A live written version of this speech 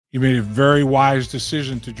You made a very wise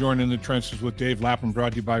decision to join In the Trenches with Dave Lapham,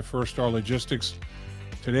 brought to you by First Star Logistics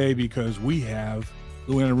today, because we have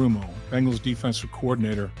Lou Anarumo, Bengals defensive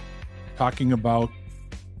coordinator, talking about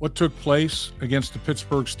what took place against the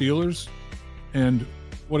Pittsburgh Steelers and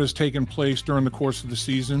what has taken place during the course of the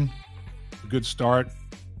season. A good start,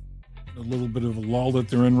 a little bit of a lull that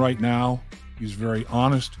they're in right now. He's very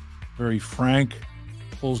honest, very frank,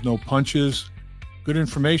 pulls no punches. Good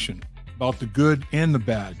information about the good and the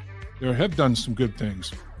bad. They have done some good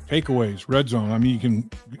things. Takeaways, red zone. I mean, you can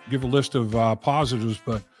give a list of positives,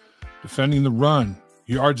 but defending the run,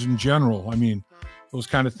 yards in general, I mean, those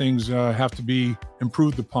kind of things have to be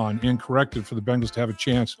improved upon and corrected for the Bengals to have a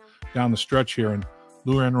chance down the stretch here. And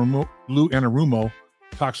Lou Anarumo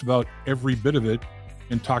talks about every bit of it,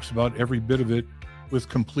 and talks about every bit of it with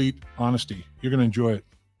complete honesty. You're going to enjoy it.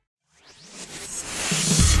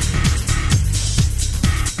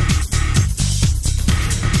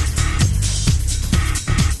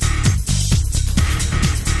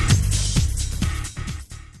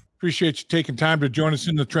 Appreciate you taking time to join us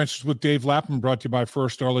in the trenches with Dave Lapham, brought to you by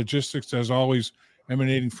First Star Logistics, as always,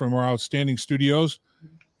 emanating from our outstanding studios.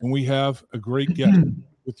 And we have a great guest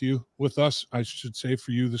with us, I should say,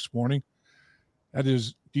 for you this morning. That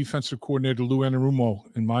is defensive coordinator Lou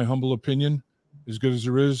Anarumo. In my humble opinion, as good as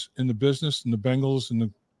there is in the business and the Bengals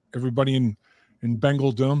and everybody in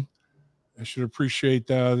Bengaldom. I should appreciate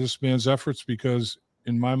this man's efforts, because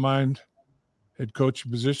in my mind, head coach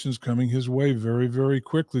positions coming his way very, very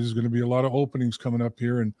quickly. There's going to be a lot of openings coming up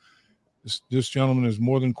here, and this gentleman is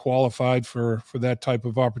more than qualified for that type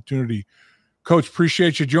of opportunity. Coach,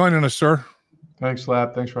 appreciate you joining us, sir. Thanks,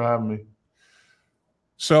 Lap. Thanks for having me.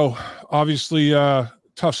 So, obviously,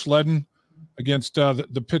 tough sledding against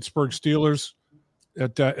the Pittsburgh Steelers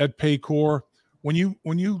at Paycor. When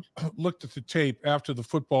you looked at the tape after the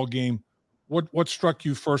football game, what struck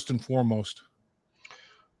you first and foremost?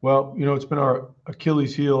 Well, it's been our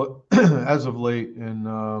Achilles heel as of late,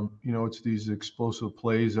 and it's these explosive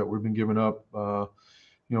plays that we've been giving up,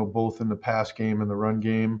 both in the pass game and the run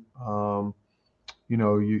game.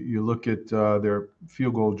 You look at their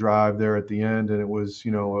field goal drive there at the end, and it was,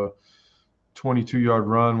 a 22-yard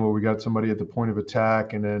run where we got somebody at the point of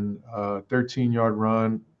attack, and then a 13-yard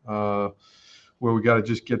run where we got to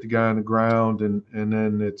just get the guy on the ground, and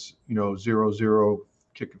then it's, 0-0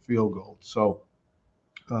 kick a field goal. So,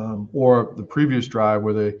 or the previous drive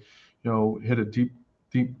where they, hit a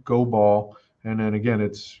deep go ball, and then again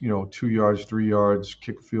it's 2 yards, 3 yards,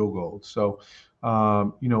 kick a field goal. So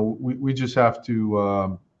we just have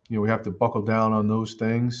to we have to buckle down on those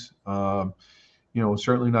things.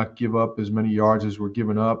 Certainly not give up as many yards as we're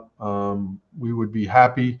giving up. We would be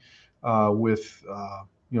happy with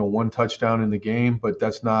one touchdown in the game, but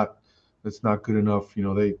that's not good enough.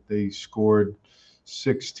 They scored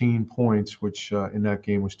 16 points, which in that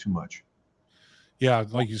game was too much. Yeah,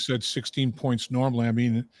 like you said, 16 points normally. I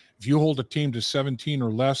mean, if you hold a team to 17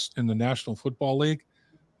 or less in the National Football League,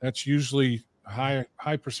 that's usually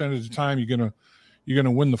high percentage of the time you're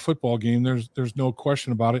gonna win the football game. There's no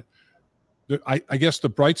question about it. I guess the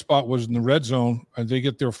bright spot was in the red zone. They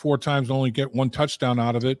get there 4 times, only get 1 touchdown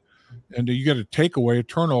out of it, and you get a takeaway, a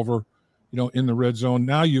turnover, in the red zone.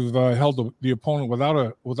 Now you've held the opponent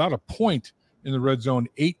without a point in the red zone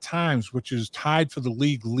 8 times, which is tied for the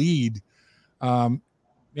league lead.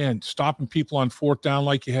 Man, stopping people on 4th down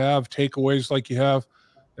like you have, takeaways like you have,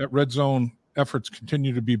 that red zone efforts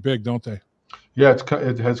continue to be big, don't they? Yeah,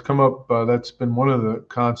 it has come up. That's been one of the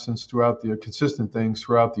constants throughout the consistent things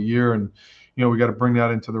throughout the year, and we got to bring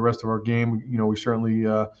that into the rest of our game. We certainly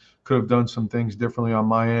could have done some things differently on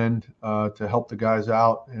my end to help the guys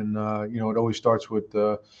out, and it always starts with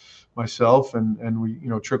myself, and we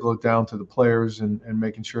trickle it down to the players and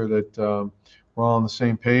making sure that we're all on the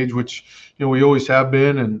same page, which we always have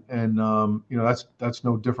been, and that's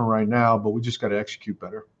no different right now, but we just got to execute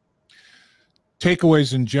better.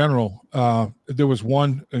 Takeaways in general, there was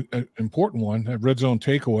one important one, a red zone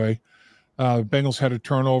takeaway. Bengals had a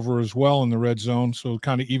turnover as well in the red zone, so it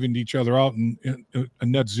kind of evened each other out, and a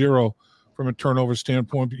net 0 from a turnover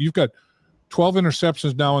standpoint. But you've got 12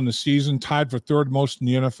 interceptions now in the season, tied for 3rd most in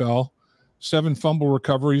the NFL. 7 fumble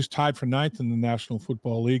recoveries, tied for 9th in the National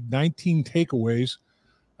Football League. 19 takeaways,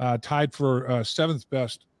 tied for 7th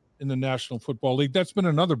best in the National Football League. That's been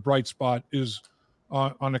another bright spot, is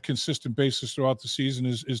on a consistent basis throughout the season,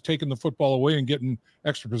 is taking the football away and getting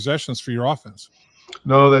extra possessions for your offense.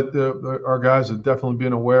 No, that our guys have definitely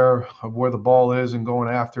been aware of where the ball is and going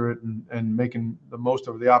after it and making the most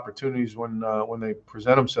of the opportunities when they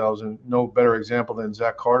present themselves. And no better example than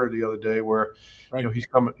Zach Carter the other day, where Right.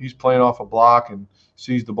 he's playing off a block and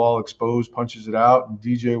sees the ball exposed, punches it out, and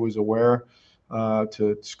DJ was aware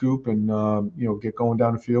to scoop and get going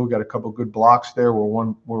down the field. Got a couple good blocks there. We're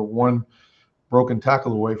one broken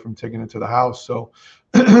tackle away from taking it to the house. So,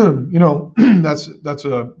 that's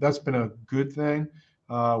been a good thing.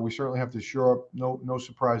 We certainly have to shore up. No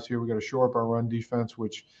surprise here. We got to shore up our run defense,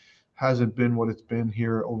 which hasn't been what it's been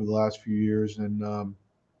here over the last few years, and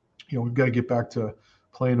we've got to get back to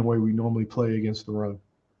playing the way we normally play against the run.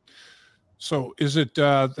 So is it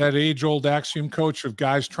that age-old axiom, Coach, of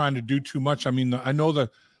guys trying to do too much? I mean, I know the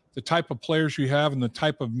type of players you have and the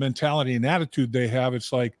type of mentality and attitude they have.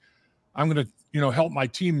 It's like, I'm going to, help my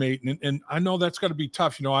teammate. And I know that's got to be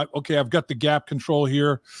tough. I've got the gap control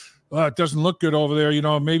here. It doesn't look good over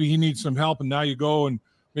there. Maybe he needs some help. And now you go and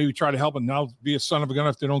maybe try to help him. Now be a son of a gun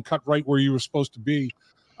if they don't cut right where you were supposed to be.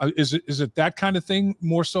 Is it that kind of thing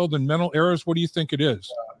more so than mental errors? What do you think it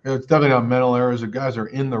is? It's definitely not mental errors. The guys are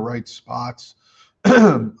in the right spots.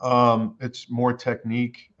 It's more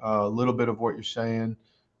technique, a little bit of what you're saying,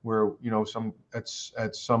 where at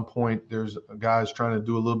some point there's guys trying to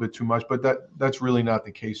do a little bit too much, but that's really not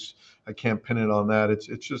the case. I can't pin it on that. It's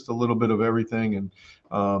just a little bit of everything, and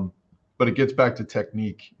but it gets back to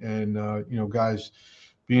technique and guys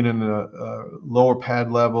being in the lower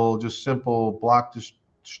pad level, just simple block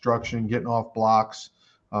destruction, getting off blocks,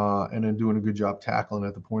 and then doing a good job tackling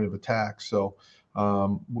at the point of attack. So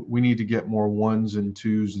we need to get more 1s and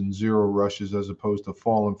 2s and 0 rushes as opposed to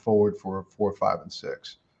falling forward for 4, 5, and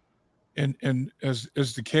 6. And as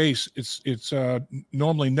the case, it's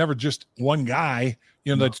normally never just one guy,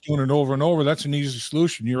 that's doing it over and over. That's an easy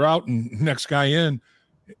solution. You're out and next guy in.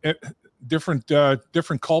 Different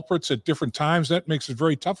culprits at different times. That makes it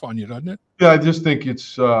very tough on you, doesn't it? Yeah, I just think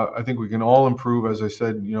it's. I think we can all improve, as I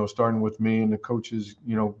said. Starting with me and the coaches.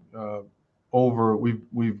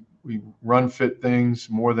 We've run fit things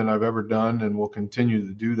more than I've ever done, and we'll continue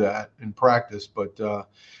to do that in practice. But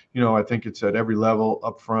I think it's at every level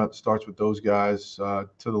up front. Starts with those guys to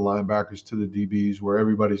the linebackers, to the DBs, where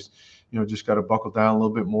everybody's just got to buckle down a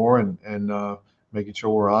little bit more and making sure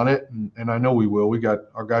we're on it. And I know we will.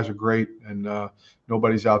 Our guys are great, and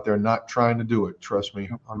nobody's out there not trying to do it. Trust me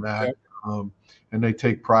on that. And they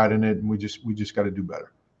take pride in it, and we just got to do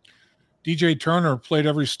better. DJ Turner played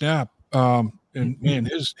every snap. And man,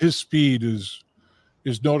 his speed is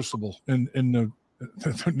noticeable, and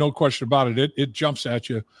no question about it. It jumps at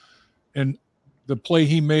you, and the play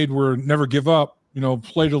he made were never give up.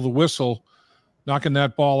 Play to the whistle, knocking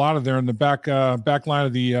that ball out of there in the back line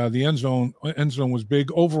of the end zone. End zone was big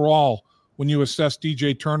overall. When you assess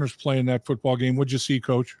DJ Turner's play in that football game, what'd you see,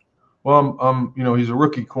 Coach? Well, he's a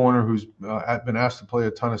rookie corner who's been asked to play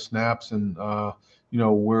a ton of snaps, and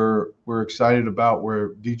we're excited about where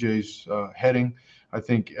DJ's heading. I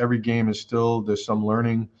think every game there's some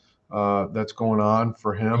learning that's going on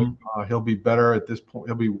for him. He'll be better at this point.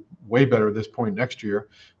 He'll be way better at this point next year,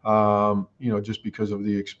 just because of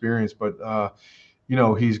the experience. But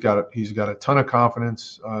he's got a ton of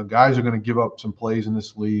confidence. Guys are going to give up some plays in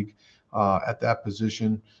this league at that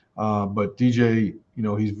position. But DJ,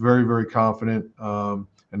 he's very, very confident.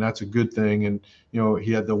 And that's a good thing. And,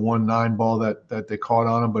 he had the 1-9 ball that they caught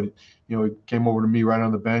on him, but, he came over to me right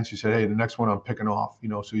on the bench. He said, hey, the next one I'm picking off,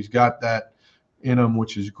 so he's got that in him,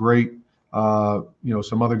 which is great.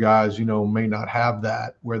 Some other guys, may not have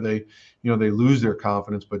that where they lose their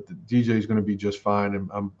confidence, but DJ is going to be just fine. And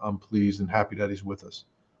I'm pleased and happy that he's with us.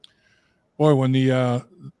 Boy, when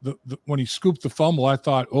when he scooped the fumble, I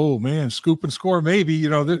thought, oh man, scoop and score, maybe,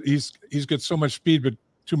 he's got so much speed, but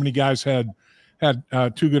too many guys had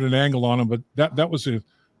too good an angle on him, but that was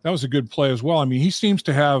a good play as well. I mean, he seems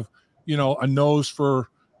to have, a nose for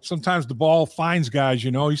sometimes the ball finds guys,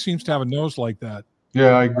 he seems to have a nose like that.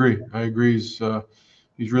 Yeah, I agree.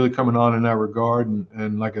 He's really coming on in that regard.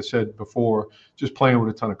 And like I said before, just playing with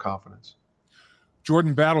a ton of confidence.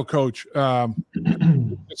 Jordan Battle, Coach,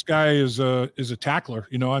 this guy is a tackler,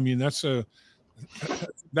 I mean, that's a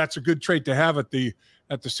good trait to have at the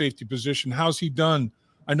safety position. How's he done?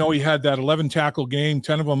 I know he had that 11 tackle game,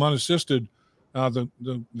 10 of them unassisted.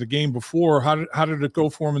 The game before, how did it go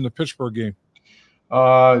for him in the Pittsburgh game?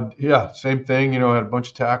 Yeah, same thing. Had a bunch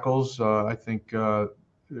of tackles. I think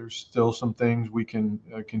there's still some things we can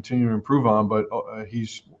continue to improve on, but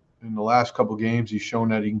he's in the last couple of games, he's shown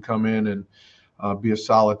that he can come in and be a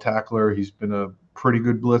solid tackler. He's been a pretty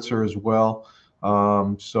good blitzer as well.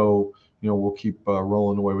 So we'll keep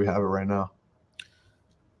rolling the way we have it right now.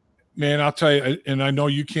 Man, I'll tell you, and I know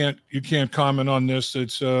you can't comment on this.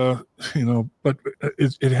 It's but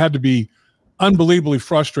it had to be unbelievably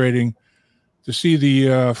frustrating to see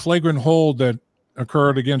the flagrant hold that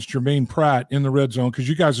occurred against Jermaine Pratt in the red zone, because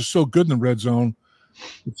you guys are so good in the red zone.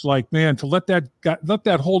 It's like, man, to let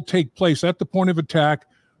that hold take place at the point of attack,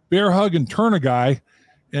 bear hug and turn a guy,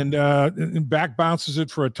 and back bounces it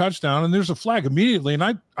for a touchdown, and there's a flag immediately. And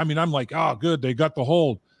I'm like, oh, good, they got the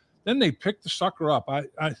hold. Then they picked the sucker up.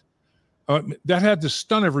 That had to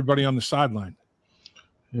stun everybody on the sideline.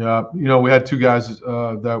 Yeah, we had two guys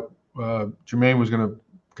that Jermaine was going to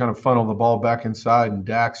kind of funnel the ball back inside, and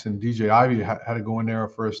Dax and DJ Ivy had to go in there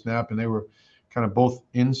for a snap, and they were kind of both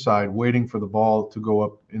inside waiting for the ball to go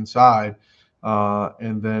up inside,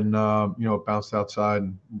 and then it bounced outside,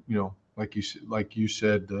 and like you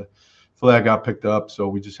said, the flag got picked up, so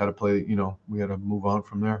we just had to play. We had to move on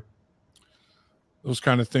from there. Those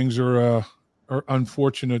kind of things are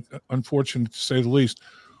unfortunate to say the least.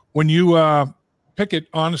 When you Pickett,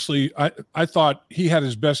 honestly, I thought he had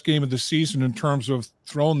his best game of the season in terms of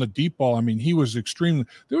throwing the deep ball. I mean, he was extremely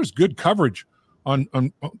 – there was good coverage on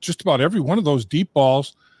just about every one of those deep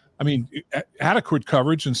balls. I mean, adequate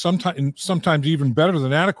coverage, and sometimes even better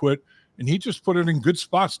than adequate, and he just put it in good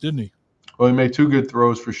spots, didn't he? Well, he made two good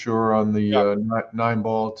throws for sure on the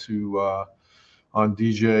 9-ball to on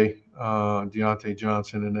DJ Deontay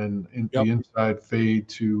Johnson, and then the inside fade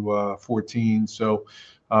to 14. So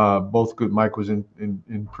both good. Mike was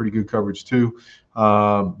in pretty good coverage too.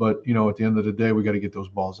 But at the end of the day, we got to get those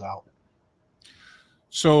balls out.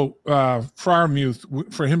 So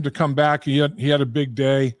Freiermuth, for him to come back, he had a big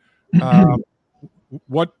day.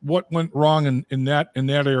 What went wrong in that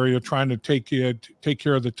area trying to take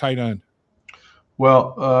care of the tight end?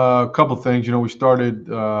 Well, a couple things. We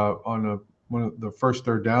started on one of the first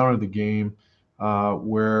third down of the game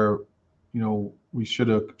where we should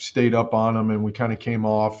have stayed up on them, and we kind of came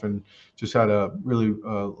off and just had a really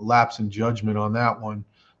lapse in judgment on that one.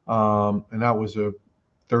 And that was a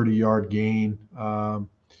 30-yard gain.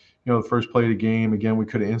 The first play of the game, again, we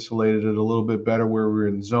could have insulated it a little bit better where we were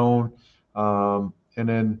in zone. And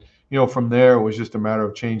then, from there, it was just a matter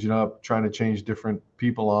of changing up, trying to change different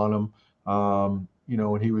people on him. And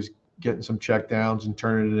he was getting some check downs and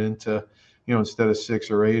turning it into, instead of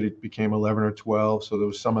 6 or 8, it became 11 or 12. So there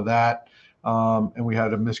was some of that. And we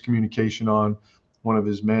had a miscommunication on one of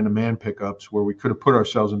his man-to-man pickups where we could have put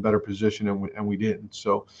ourselves in better position, and we didn't.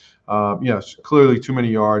 So, yes, clearly too many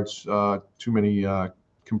yards, too many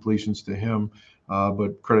completions to him,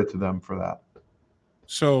 but credit to them for that.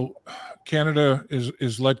 So Canada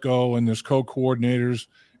is let go, and there's co-coordinators,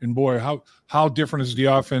 and boy, how different is the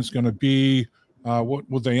offense going to be? What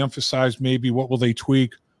will they emphasize maybe? What will they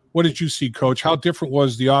tweak? What did you see, Coach? How different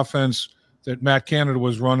was the offense that Matt Canada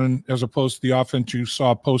was running as opposed to the offense you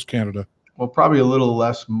saw post-Canada? Well, probably a little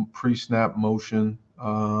less pre-snap motion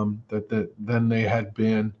than they had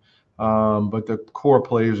been. But the core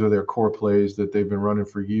plays are their core plays that they've been running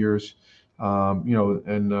for years.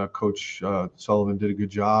 And Coach Sullivan did a good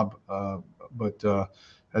job. But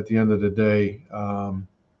at the end of the day,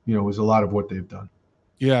 it was a lot of what they've done.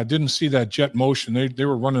 Yeah, I didn't see that jet motion. They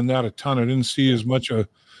were running that a ton. I didn't see as much of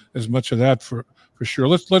that for sure.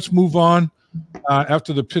 Let's move on.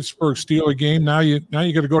 After the Pittsburgh Steelers game, now you got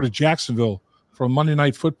to go to Jacksonville for a Monday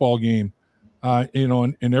Night Football game.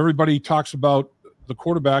 And everybody talks about the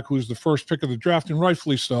quarterback who's the first pick of the draft, and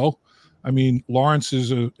rightfully so. I mean, Lawrence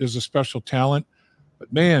is a special talent,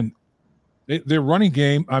 but man, their running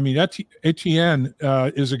game. I mean, Etienne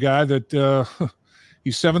is a guy that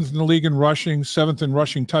he's 7th in the league in rushing, 7th in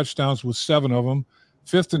rushing touchdowns with 7 of them,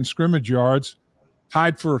 5th in scrimmage yards,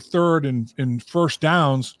 tied for 3rd in first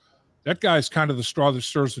downs. That guy's kind of the straw that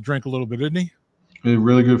stirs the drink a little bit, isn't he? He's a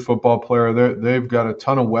really good football player. They've got a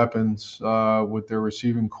ton of weapons with their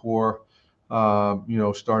receiving core.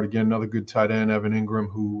 Start again, another good tight end, Evan Ingram,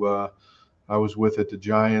 who I was with at the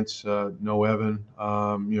Giants. No Evan,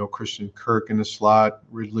 Christian Kirk in the slot,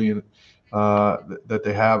 Ridley, that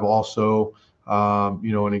they have also.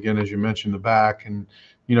 And again, as you mentioned, the back and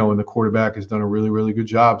the quarterback has done a really, really good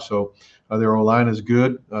job. So their O-line is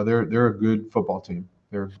good. They're a good football team.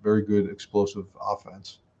 They're a very good, explosive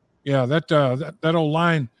offense. Yeah, that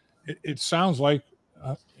O-line, it sounds like,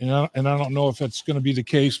 and I don't know if that's going to be the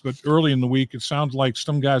case, but early in the week, it sounds like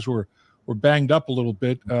some guys were banged up a little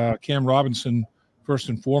bit. Cam Robinson, first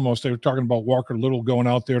and foremost, they were talking about Walker Little going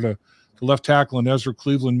out there to left tackle, and Ezra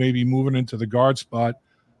Cleveland maybe moving into the guard spot.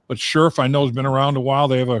 But Scherf, I know, has been around a while.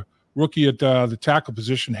 They have a rookie at the tackle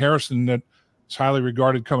position, Harrison, that is highly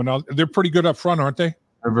regarded coming out. They're pretty good up front, aren't they?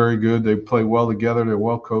 They're very good. They play well together. They're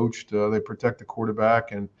well coached. They protect the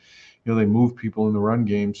quarterback. And, they move people in the run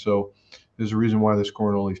game. So there's a reason why they're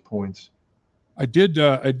scoring all these points. I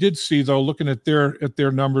did see, though, looking at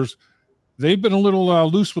their numbers, they've been a little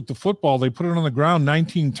loose with the football. They put it on the ground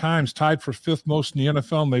 19 times, tied for 5th most in the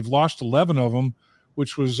NFL, and they've lost 11 of them,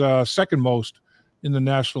 which was 2nd most in the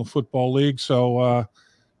National Football League. So,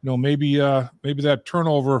 maybe that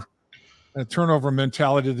turnover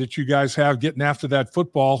mentality that you guys have, getting after that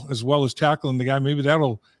football as well as tackling the guy, maybe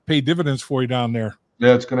that'll pay dividends for you down there.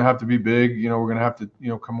 Yeah, it's going to have to be big. We're going to have to,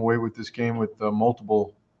 come away with this game with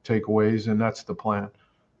multiple takeaways, and that's the plan.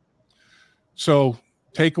 So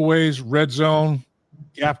takeaways, red zone,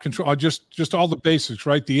 gap control, just all the basics,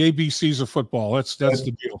 right? The ABCs of football. That's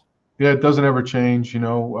the deal. Yeah, it doesn't ever change.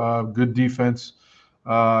 Good defense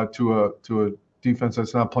to a defense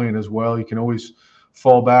that's not playing as well. You can always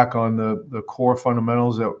fall back on the core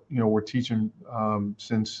fundamentals that we're teaching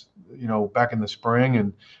since back in the spring,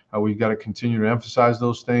 and we got to continue to emphasize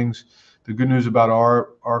those things. The good news about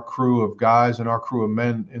our crew of guys and our crew of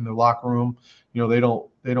men in the locker room, they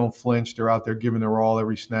don't flinch. They're out there giving their all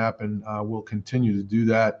every snap, and we'll continue to do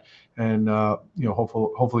that. And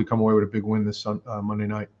hopefully come away with a big win this Monday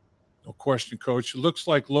night. No question, Coach. It looks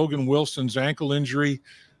like Logan Wilson's ankle injury.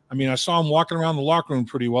 I mean, I saw him walking around the locker room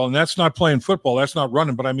pretty well, and that's not playing football. That's not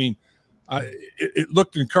running. But, I mean, it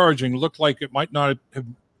looked encouraging. It looked like it might not have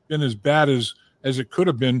been as bad as it could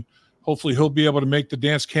have been. Hopefully he'll be able to make the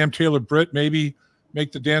dance. Cam Taylor-Britt maybe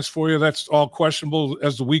make the dance for you. That's all questionable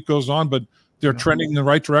as the week goes on, but they're trending in the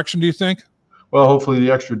right direction, do you think? Well, hopefully the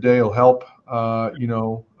extra day will help.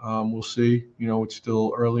 We'll see. It's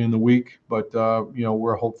still early in the week, but,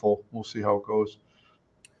 we're hopeful. We'll see how it goes.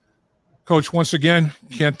 Coach, once again,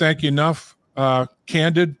 can't thank you enough.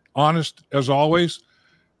 Candid, honest, as always,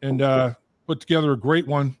 and put together a great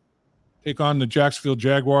one. Take on the Jacksonville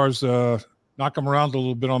Jaguars, knock them around a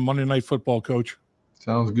little bit on Monday Night Football, Coach.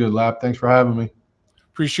 Sounds good, Lap. Thanks for having me.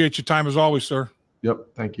 Appreciate your time as always, sir. Yep,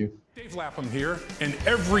 thank you. Dave Lapham here, and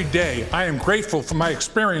every day I am grateful for my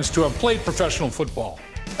experience to have played professional football.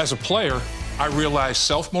 As a player, I realize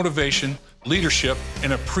self-motivation, leadership,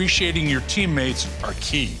 and appreciating your teammates are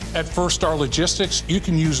key. At First Star Logistics, you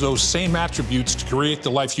can use those same attributes to create the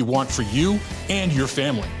life you want for you and your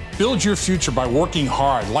family. Build your future by working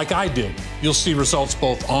hard like I did. You'll see results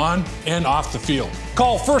both on and off the field.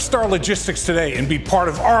 Call First Star Logistics today and be part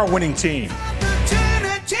of our winning team.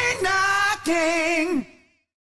 Opportunity knocking.